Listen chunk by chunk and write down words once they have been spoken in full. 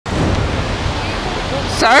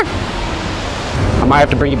sir? I might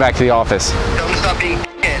have to bring you back to the office. Don't stop being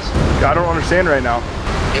kids. I don't understand right now.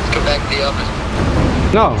 You have to come back to the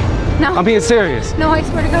office. No. No. I'm being serious. No, I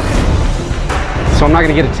swear to God. So I'm not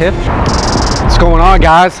gonna get a tip? What's going on,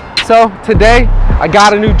 guys? So today, I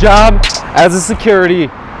got a new job as a security.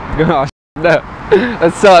 Oh, no,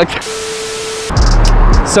 that sucked.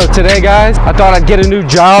 So today, guys, I thought I'd get a new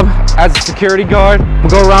job as a security guard.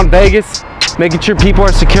 We'll go around Vegas, making sure people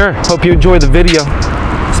are secure. Hope you enjoy the video.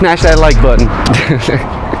 Smash that like button.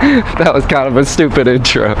 That was kind of a stupid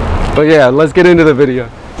intro. But yeah, let's get into the video.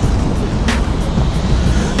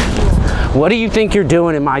 What do you think you're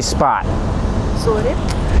doing in my spot? Sorry?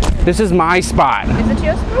 This is my spot. Is it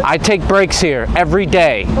your spot? I take breaks here every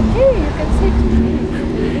day. Okay, you can say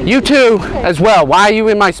to me. You too, as well. Why are you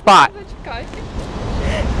in my spot?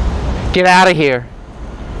 Get out of here.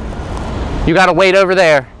 You gotta wait over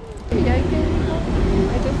there. Yeah, I can.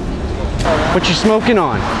 I just see. What you smoking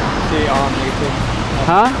on? Nicotine.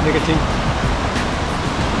 Huh? Nicotine.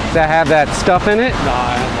 Does that have that stuff in it?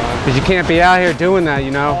 Nah, Because you can't be out here doing that,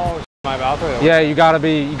 you know? Oh, my mouth. Yeah, you gotta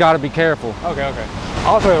be careful. Okay.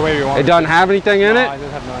 I'll throw it away if you want. It doesn't have anything in No, it? I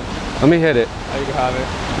just have none. Let me hit it. Oh, you can have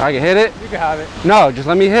it. I can hit it? You can have it. No, just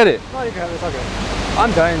let me hit it. No, you can have it. It's okay.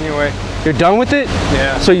 I'm done anyway. You're done with it?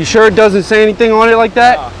 Yeah. So you sure it doesn't say anything on it like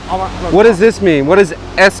that? What does this mean? What is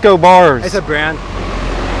Escobars? It's a brand.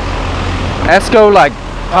 Esco, like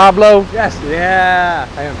Pablo? Yes. Yeah.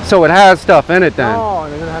 I am. So it has stuff in it then? No,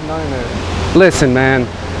 it doesn't have none in it. Listen, man.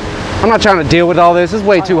 I'm not trying to deal with all this. It's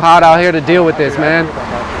way too hot out here to deal with this, man.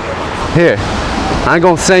 Here. I ain't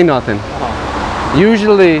gonna say nothing.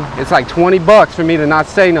 Usually it's like 20 bucks for me to not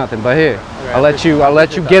say nothing, but here. I'll let you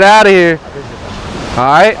get out of here. All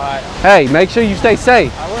right? Hey, make sure you stay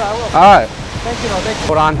safe. I will. All right. Thank you.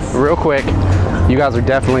 Hold on, real quick. You guys are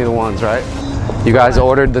definitely the ones, right? You guys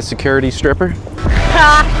ordered the security stripper?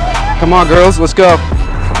 Come on, girls, let's go.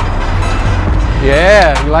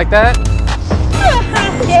 Yeah, you like that?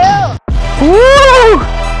 Yeah. Woo!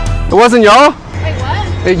 It wasn't y'all? Wait,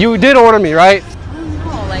 what? You did order me, right?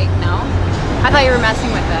 No, like, no. I thought you were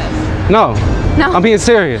messing with us. No. No. I'm being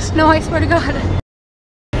serious. No, I swear to God.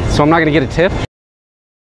 So I'm not gonna get a tip?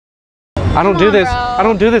 I don't Come do on, this. bro. I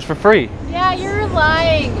don't do this for free. Yeah, you're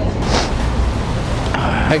lying.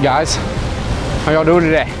 Hey guys, how y'all doing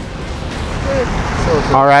today?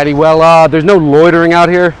 Alrighty, well, there's no loitering out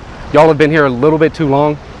here. Y'all have been here a little bit too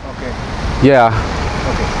long. Okay. Yeah.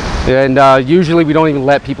 Okay. And usually we don't even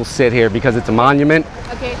let people sit here because it's a monument.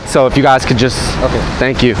 Okay. So if you guys could just, okay,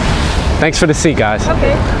 thank you. Thanks for the seat, guys.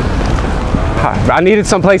 Okay. I needed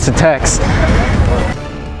someplace to text.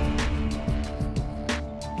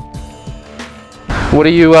 What are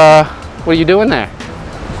you doing there?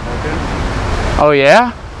 Oh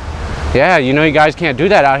yeah? Yeah, you know you guys can't do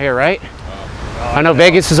that out here, right? I know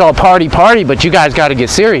Vegas is all party, but you guys got to get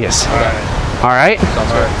serious. All right. All right?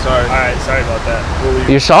 Sounds good. Sorry. All right. Sorry about that.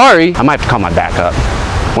 You're sorry? I might have to call my backup.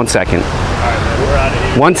 1 second. All right, man. We're out of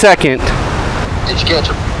here. 1 second. Did you catch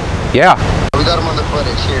them? Yeah. We got them on the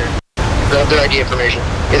footage here. Grab their ID information.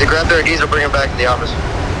 Either grab their IDs or bring them back to the office.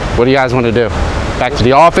 What do you guys want to do? Back to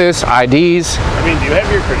the office, IDs? I mean, do you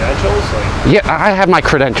have your credentials? Like, Yeah, I have my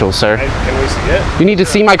credentials, sir. can we see it? You need to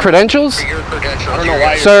see my credentials? Your credentials. I don't know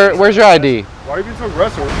why. Sir, where's your ID? Why are you being so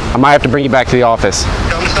aggressive? I might have to bring you back to the office.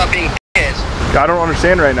 Don't stop being kids. I don't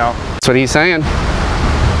understand right now. That's what he's saying. You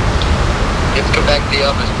have to come back to the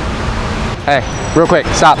office. Hey, real quick,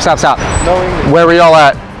 stop. No English. Where were y'all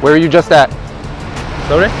at? Where were you just at?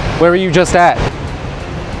 Sorry? Where were you just at?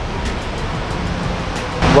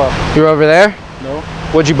 What? You were over there? No.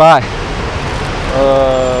 What'd you buy?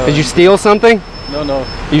 Did you steal something? No.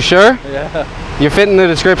 You sure? Yeah. You're fitting the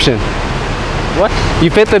description. What? You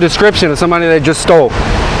fit the description of somebody that just stole.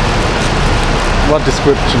 What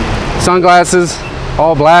description? Sunglasses,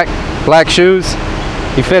 all black shoes.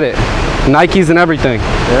 You fit it. Nikes and everything.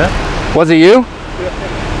 Yeah. Was it you?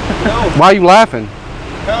 No. Why are you laughing?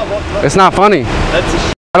 No, what? It's not funny. That's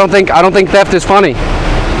a I don't think theft is funny.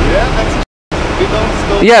 Yeah, that's a we don't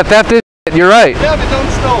steal. Yeah, theft is. You're right. Yeah, we don't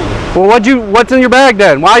steal. Well, what's in your bag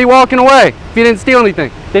then? Why are you walking away if you didn't steal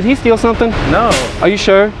anything? Did he steal something? No. Are you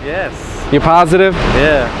sure? Yes. You're positive?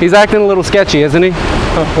 Yeah. He's acting a little sketchy, isn't he?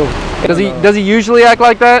 Does he usually act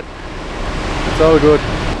like that? It's all good.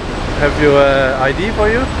 Have you ID for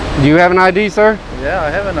you? Do you have an ID, sir? Yeah,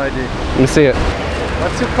 I have an ID. Let me see it.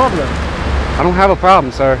 What's your problem? I don't have a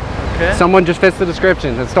problem, sir. Okay. Someone just fits the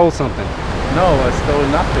description and stole something. No, I stole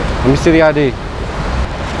nothing. Let me see the ID.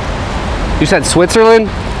 You said Switzerland?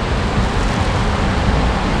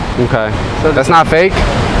 Okay. So that's not fake?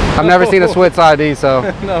 I've never seen a Swiss ID, so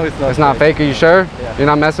No, it's not. it's not fake. Are you sure? Yeah. You're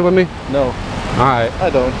not messing with me? No. All right. I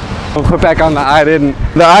don't. I'll put back on the I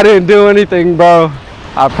didn't do anything, bro.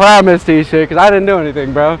 I promise T-shit, because I didn't do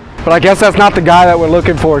anything, bro. But I guess that's not the guy that we're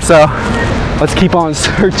looking for, so let's keep on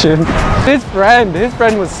searching. His friend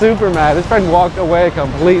was super mad. His friend walked away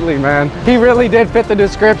completely, man. He really did fit the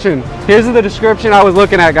description. Here's the description I was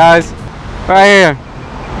looking at, guys. Right here.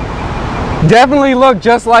 Definitely look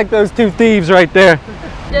just like those two thieves right there.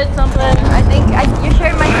 Did something. I think you're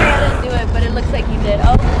sure my friend didn't do it, but it looks like you did.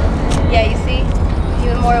 Oh, yeah, you see?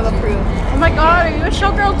 Even more of a proof. Oh my god, are you a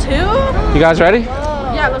showgirl too? You guys ready?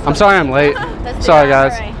 Whoa. Yeah, let's go. I'm sorry I'm late. Sorry,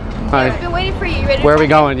 guys. All right. We've been waiting for you. You ready? Where are we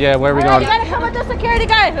going? Yeah, where are we going? You gotta come with the security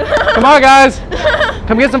guy. Come on, guys.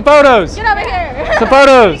 Come get some photos. Get over here. Some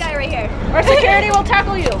photos. Guy right here. Our security will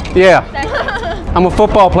tackle you. Yeah. Exactly. I'm a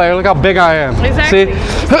football player. Look how big I am. Exactly. See? You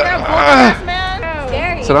see that man?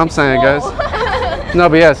 Scary. That's what I'm saying, guys. No,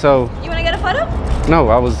 but yeah, so. You wanna get a photo? No,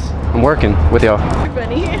 I'm working with y'all. You're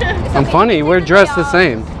funny. I'm funny. We're dressed the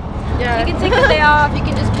same. Yeah. You can take the day off. You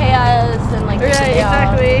can just pay us and like take the day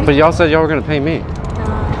off. But y'all said y'all were gonna pay me. No.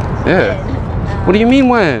 Yeah. What do you mean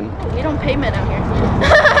when? We don't pay men out here.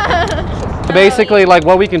 Basically, like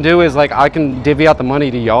what we can do is like I can divvy out the money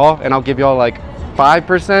to y'all, and I'll give y'all like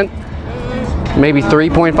 5%, maybe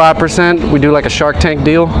 3.5%. We do like a Shark Tank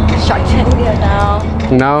deal. Shark Tank deal now.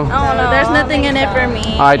 No? Oh no, there's nothing in it for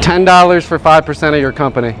me. All right, $10 for 5% of your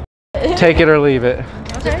company. Take it or leave it.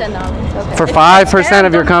 Just $10. Okay. For 5%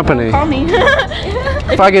 of your company. Call me.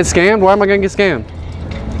 If I get scammed, why am I gonna get scammed?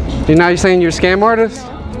 You're saying you're a scam artist?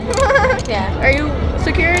 Yeah. Are you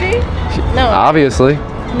security? No. Obviously.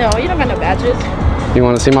 No, you don't got no badges. You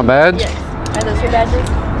want to see my badge? Yes. Are those your badges?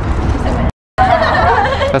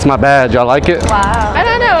 That's my badge. Y'all like it? Wow. I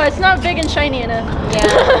don't know. It's not big and shiny enough.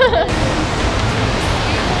 Yeah.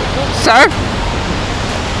 Sir,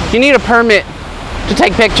 you need a permit to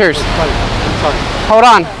take pictures. Sorry. Hold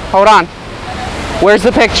on. Where's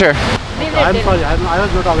the picture? I'm sorry, I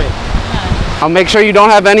was not aware. I'll make sure you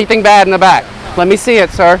don't have anything bad in the back. Let me see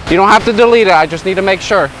it, sir. You don't have to delete it. I just need to make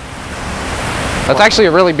sure. That's actually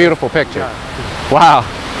a really beautiful picture. Wow.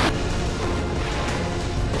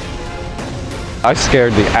 I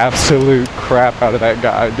scared the absolute crap out of that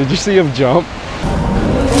guy. Did you see him jump?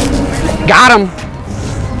 Got him.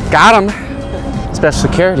 Special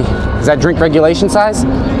security. Is that drink regulation size,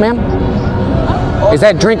 ma'am? Is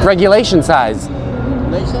that drink regulation size?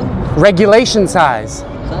 Regulation size.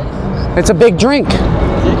 It's a big drink.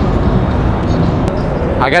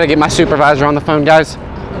 I gotta get my supervisor on the phone, guys.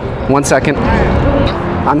 1 second.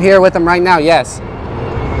 I'm here with him right now, yes.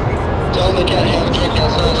 Tell them they can't have a drink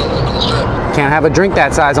that size on the strip. Can't have a drink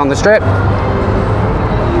that size on the strip.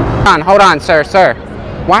 Hold on, sir.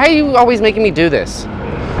 Why are you always making me do this?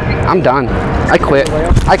 I'm done. I quit. Hey,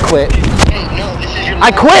 no, this is your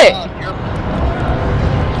I quit! job.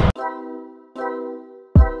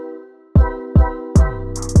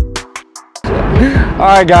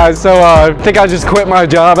 Alright guys, so I think I just quit my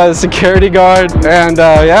job as a security guard, and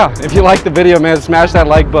yeah, if you liked the video, man, smash that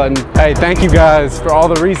like button. Hey, thank you guys for all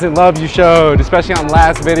the recent love you showed, especially on the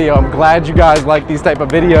last video. I'm glad you guys like these type of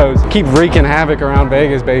videos. Keep wreaking havoc around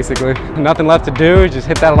Vegas, basically. Nothing left to do, just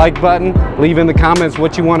hit that like button, leave in the comments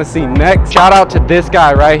what you want to see next. Shout out to this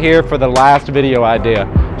guy right here for the last video idea.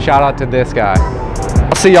 Shout out to this guy.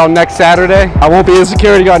 I'll see y'all next Saturday. I won't be a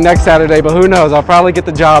security guard next Saturday, but who knows? I'll probably get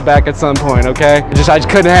the job back at some point, okay? I just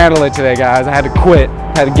couldn't handle it today, guys. I had to quit.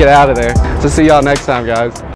 Had to get out of there. So see y'all next time, guys.